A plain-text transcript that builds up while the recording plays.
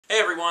Hey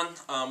everyone,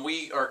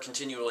 we are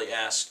continually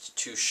asked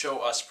to show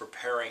us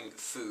preparing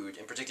food,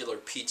 in particular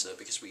pizza,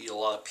 because we eat a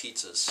lot of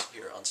pizzas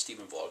here on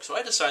Steven Vlog. So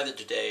I decided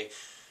today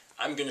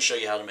I'm going to show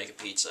you how to make a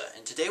pizza.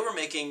 And today we're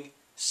making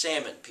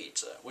salmon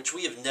pizza, which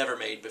we have never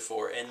made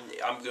before, and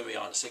I'm going to be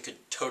honest, it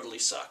could totally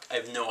suck. I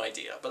have no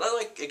idea. But I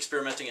like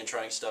experimenting and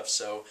trying stuff,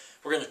 so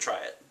we're going to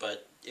try it.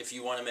 But if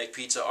you want to make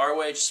pizza our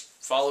way, just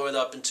follow it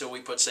up until we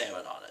put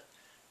salmon on it.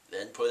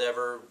 Then put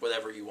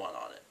whatever you want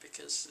on it,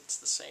 because it's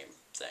the same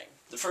thing.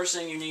 The first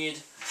thing you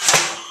need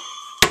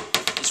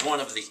is one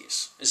of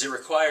these. Is it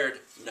required?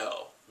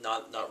 No,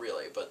 not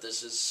really, but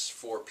this is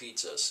for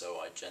pizza, so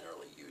I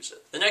generally use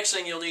it. The next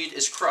thing you'll need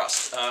is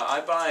crust.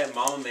 I buy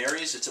Mama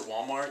Mary's. It's at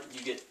Walmart.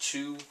 You get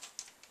 2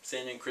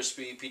 thin and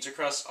crispy pizza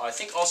crusts. I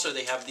think also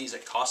they have these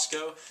at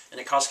Costco,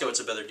 and at Costco it's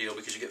a better deal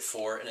because you get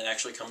 4, and it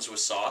actually comes with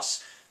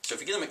sauce. So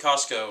if you get them at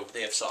Costco,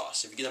 they have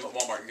sauce. If you get them at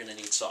Walmart, you're going to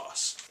need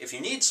sauce. If you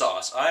need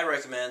sauce, I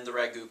recommend the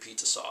Ragu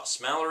pizza sauce.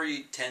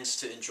 Mallory tends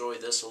to enjoy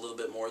this a little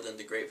bit more than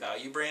the Great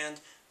Value brand.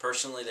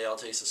 Personally, they all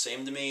taste the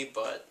same to me,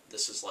 but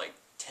this is like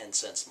 10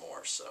 cents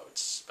more, so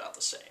it's about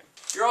the same.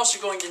 You're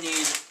also going to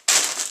need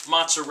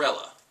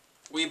mozzarella.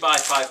 We buy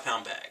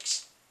 5-pound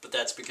bags, but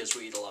that's because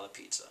we eat a lot of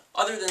pizza.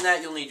 Other than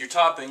that, you'll need your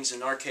toppings,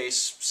 in our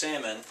case,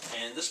 salmon,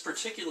 and this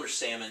particular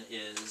salmon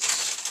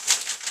is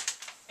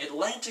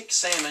Atlantic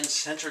salmon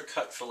center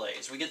cut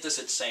fillets. We get this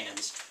at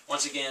Sam's.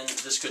 Once again,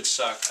 this could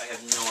suck. I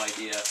have no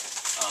idea.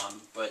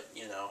 But,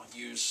 you know,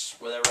 use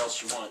whatever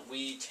else you want.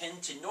 We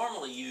tend to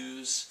normally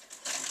use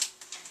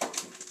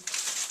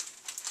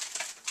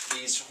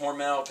these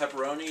Hormel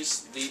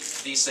pepperonis.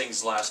 These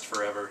things last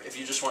forever. If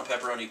you just want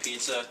pepperoni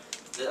pizza,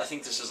 I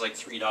think this is like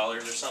 $3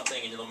 or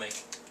something, and it'll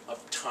make a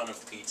ton of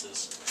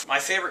pizzas. My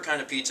favorite kind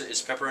of pizza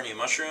is pepperoni and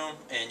mushroom,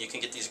 and you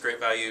can get these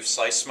Great Value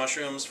sliced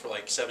mushrooms for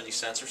like 70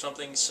 cents or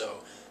something, so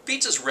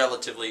pizza's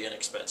relatively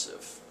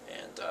inexpensive,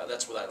 and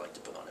that's what I like to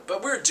put on it.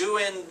 But we're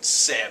doing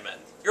salmon.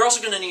 You're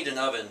also going to need an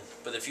oven,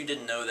 but if you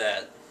didn't know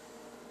that,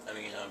 I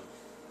mean, I'm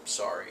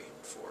sorry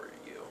for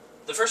you.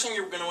 The first thing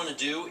you're going to want to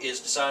do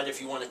is decide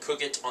if you want to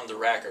cook it on the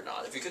rack or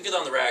not. If you cook it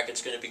on the rack,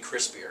 it's going to be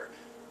crispier.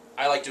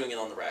 I like doing it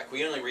on the rack.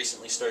 We only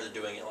recently started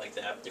doing it like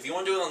that. If you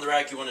want to do it on the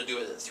rack, you want to do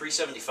it at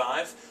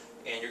 375,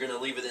 and you're going to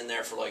leave it in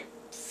there for like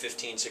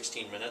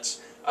 15-16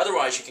 minutes.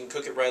 Otherwise, you can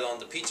cook it right on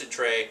the pizza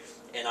tray,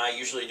 and I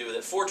usually do it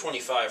at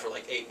 425 for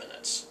like 8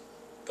 minutes.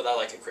 But I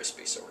like it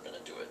crispy, so we're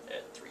going to do it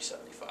at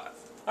 375.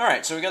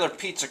 Alright, so we got our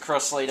pizza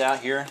crust laid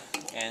out here,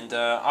 and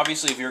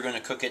obviously if you're going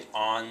to cook it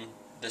on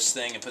this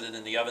thing and put it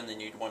in the oven, then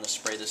you'd want to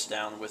spray this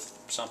down with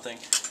something.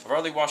 I've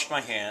already washed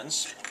my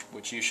hands,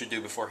 which you should do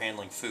before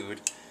handling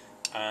food.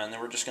 And then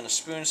we're just going to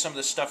spoon some of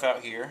this stuff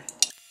out here.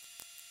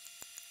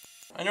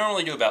 I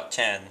normally do about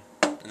 10,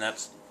 and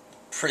that's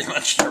pretty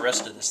much the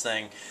rest of this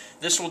thing.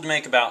 This will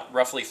make about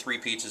roughly 3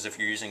 pizzas if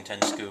you're using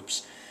 10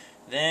 scoops.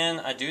 Then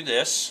I do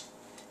this,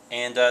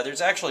 and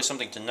there's actually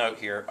something to note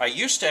here. I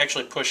used to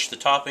actually push the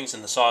toppings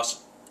and the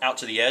sauce out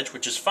to the edge,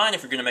 which is fine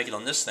if you're going to make it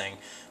on this thing,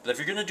 but if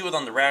you're going to do it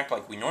on the rack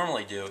like we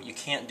normally do, you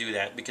can't do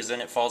that because then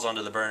it falls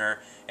onto the burner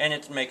and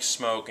it makes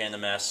smoke and a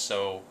mess.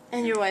 So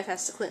and your wife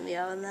has to clean the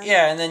oven then.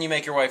 Yeah, and then you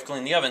make your wife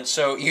clean the oven.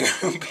 So you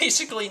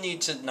basically need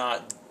to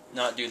not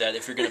do that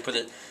if you're going to put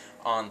it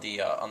on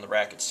the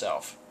rack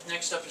itself.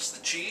 Next up is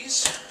the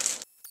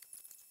cheese.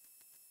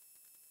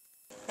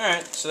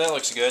 Alright, so that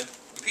looks good.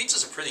 The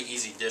pizza's a pretty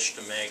easy dish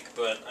to make,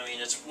 but I mean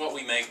it's what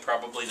we make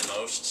probably the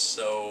most,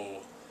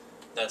 so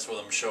that's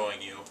what I'm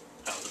showing you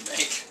how to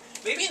make.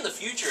 Maybe in the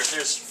future, if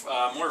there's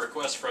more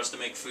requests for us to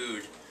make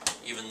food,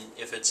 even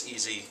if it's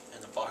easy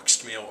in a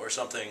boxed meal or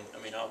something,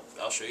 I mean,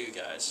 I'll show you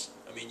guys.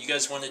 I mean, you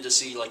guys wanted to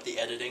see like the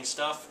editing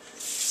stuff,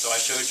 so I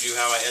showed you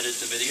how I edit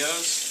the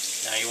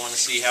videos. Now you want to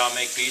see how I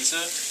make pizza?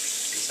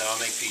 This is how I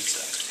make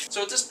pizza.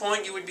 So at this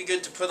point, you would be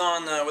good to put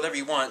on whatever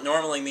you want.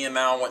 Normally, me and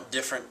Mal want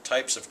different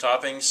types of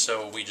toppings,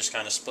 so we just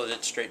kind of split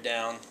it straight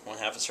down.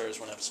 1/2 is hers,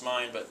 1/2 is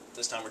mine, but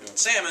this time we're doing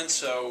salmon,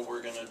 so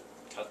we're going to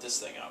cut this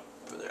thing up.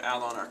 Put it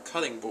out on our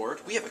cutting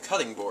board. We have a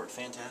cutting board,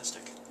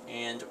 fantastic.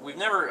 And we've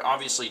never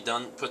obviously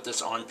put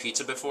this on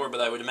pizza before, but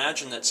I would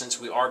imagine that since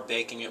we are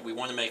baking it, we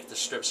want to make the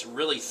strips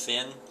really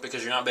thin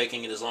because you're not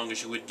baking it as long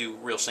as you would do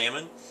real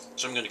salmon.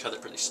 So I'm going to cut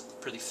it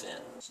pretty thin.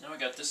 So now I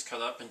got this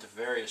cut up into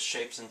various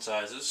shapes and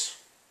sizes,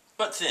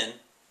 but thin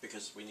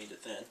because we need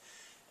it thin.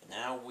 And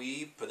now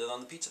we put it on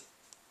the pizza.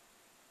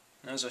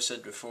 As I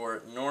said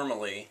before,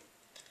 normally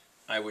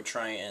I would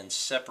try and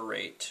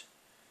separate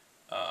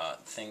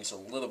things a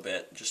little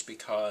bit just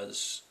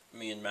because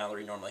me and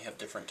Mallory normally have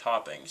different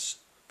toppings,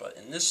 but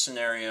in this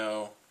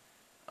scenario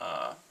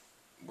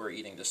we're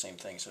eating the same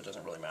thing, so it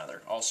doesn't really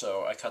matter.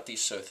 Also, I cut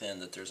these so thin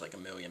that there's like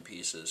 1,000,000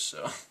 pieces,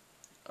 so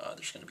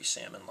there's going to be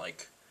salmon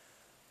like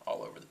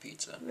all over the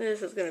pizza.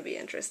 This is going to be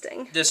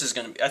interesting. This is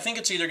going to be, I think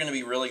it's either going to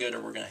be really good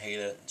or we're going to hate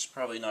it. It's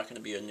probably not going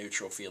to be a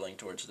neutral feeling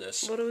towards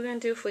this. What are we going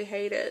to do if we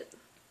hate it?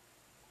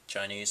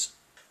 Chinese.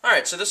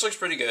 Alright, so this looks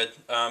pretty good.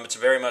 It's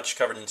very much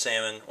covered in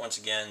salmon. Once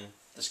again,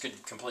 this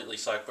could completely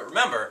suck. But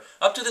remember,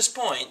 up to this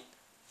point,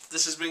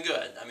 this has been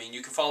good. I mean,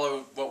 you can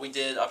follow what we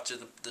did up to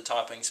the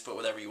toppings, put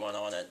whatever you want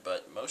on it,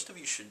 but most of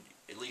you should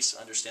at least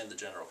understand the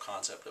general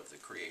concept of the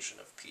creation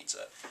of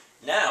pizza.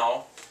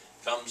 Now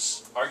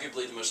comes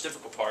arguably the most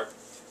difficult part,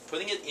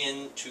 putting it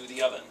into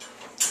the oven.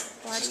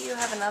 Why do you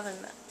have an oven?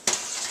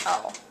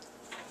 Oh.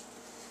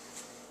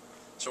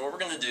 So what we're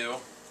going to do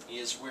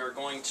is we are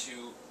going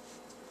to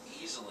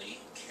easily,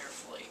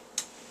 carefully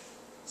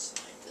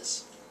slide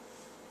this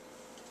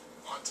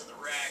onto the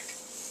rack.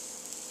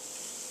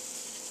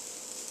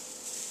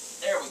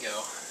 There we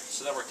go.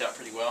 So that worked out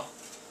pretty well.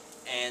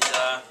 And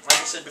like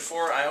I said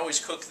before, I always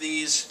cook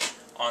these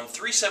on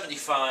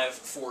 375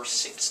 for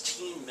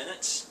 16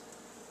 minutes.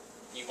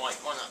 You might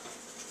want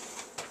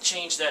to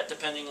change that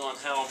depending on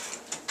how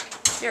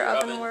your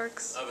oven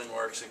works. Oven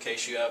works, in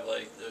case you have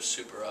like those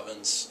super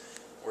ovens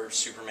where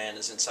Superman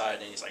is inside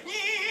and he's like,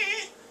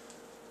 "Nyeh."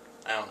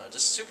 I don't know.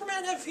 Does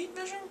Superman have heat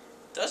vision?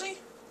 Does he?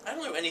 I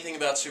don't know anything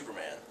about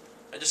Superman.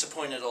 I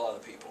disappointed a lot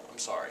of people. I'm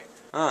sorry.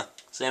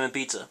 Salmon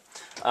pizza.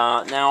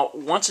 Now,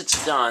 once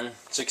it's done,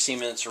 16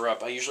 minutes are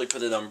up, I usually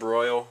put it on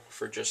broil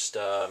for just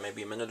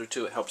maybe a minute or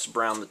two. It helps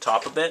brown the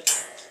top a bit.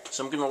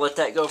 So I'm going to let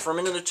that go for a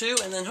minute or two,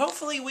 and then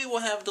hopefully we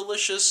will have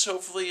delicious,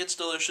 hopefully it's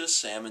delicious,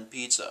 salmon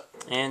pizza.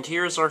 And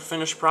here's our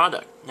finished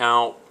product.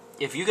 Now,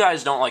 if you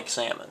guys don't like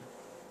salmon,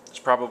 this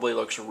probably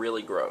looks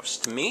really gross.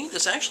 To me,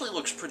 this actually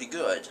looks pretty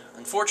good.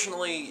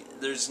 Unfortunately,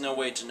 there's no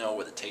way to know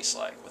what it tastes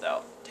like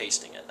without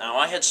tasting it. Now,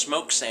 I had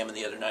smoked salmon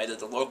the other night at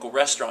the local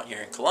restaurant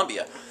here in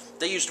Columbia.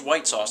 They used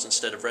white sauce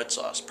instead of red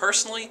sauce.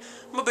 Personally,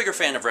 I'm a bigger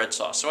fan of red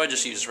sauce, so I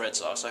just used red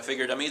sauce. I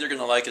figured I'm either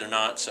going to like it or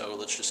not, so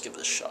let's just give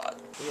it a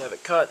shot. We have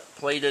it cut,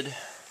 plated.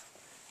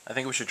 I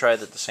think we should try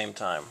it at the same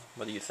time.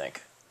 What do you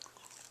think?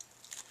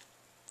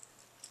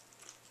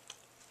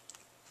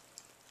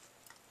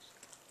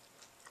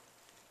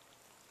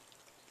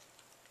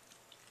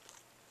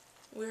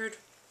 Weird.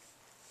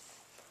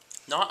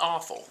 Not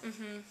awful.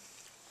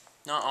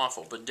 Not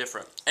awful, but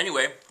different.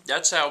 Anyway,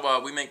 that's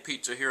how we make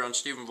pizza here on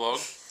Steven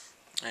Vlog.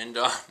 And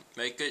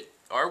make it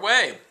our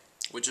way,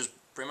 which is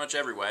pretty much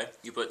every way.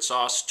 You put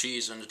sauce,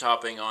 cheese, and the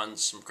topping on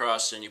some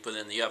crust, and you put it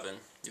in the oven.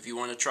 If you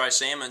want to try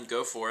salmon,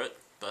 go for it.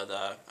 But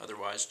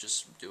otherwise,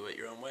 just do it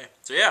your own way.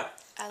 So yeah.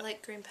 I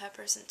like green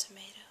peppers and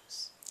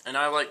tomatoes. And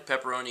I like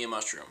pepperoni and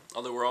mushroom.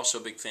 Although we're also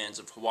big fans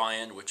of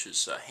Hawaiian, which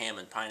is ham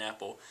and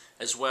pineapple,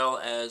 as well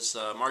as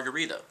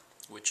margarita,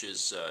 which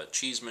is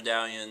cheese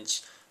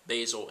medallions,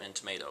 basil, and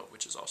tomato,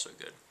 which is also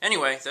good.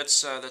 Anyway,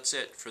 that's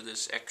it for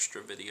this extra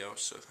video.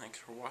 So thanks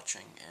for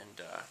watching,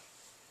 and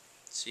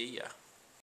see ya.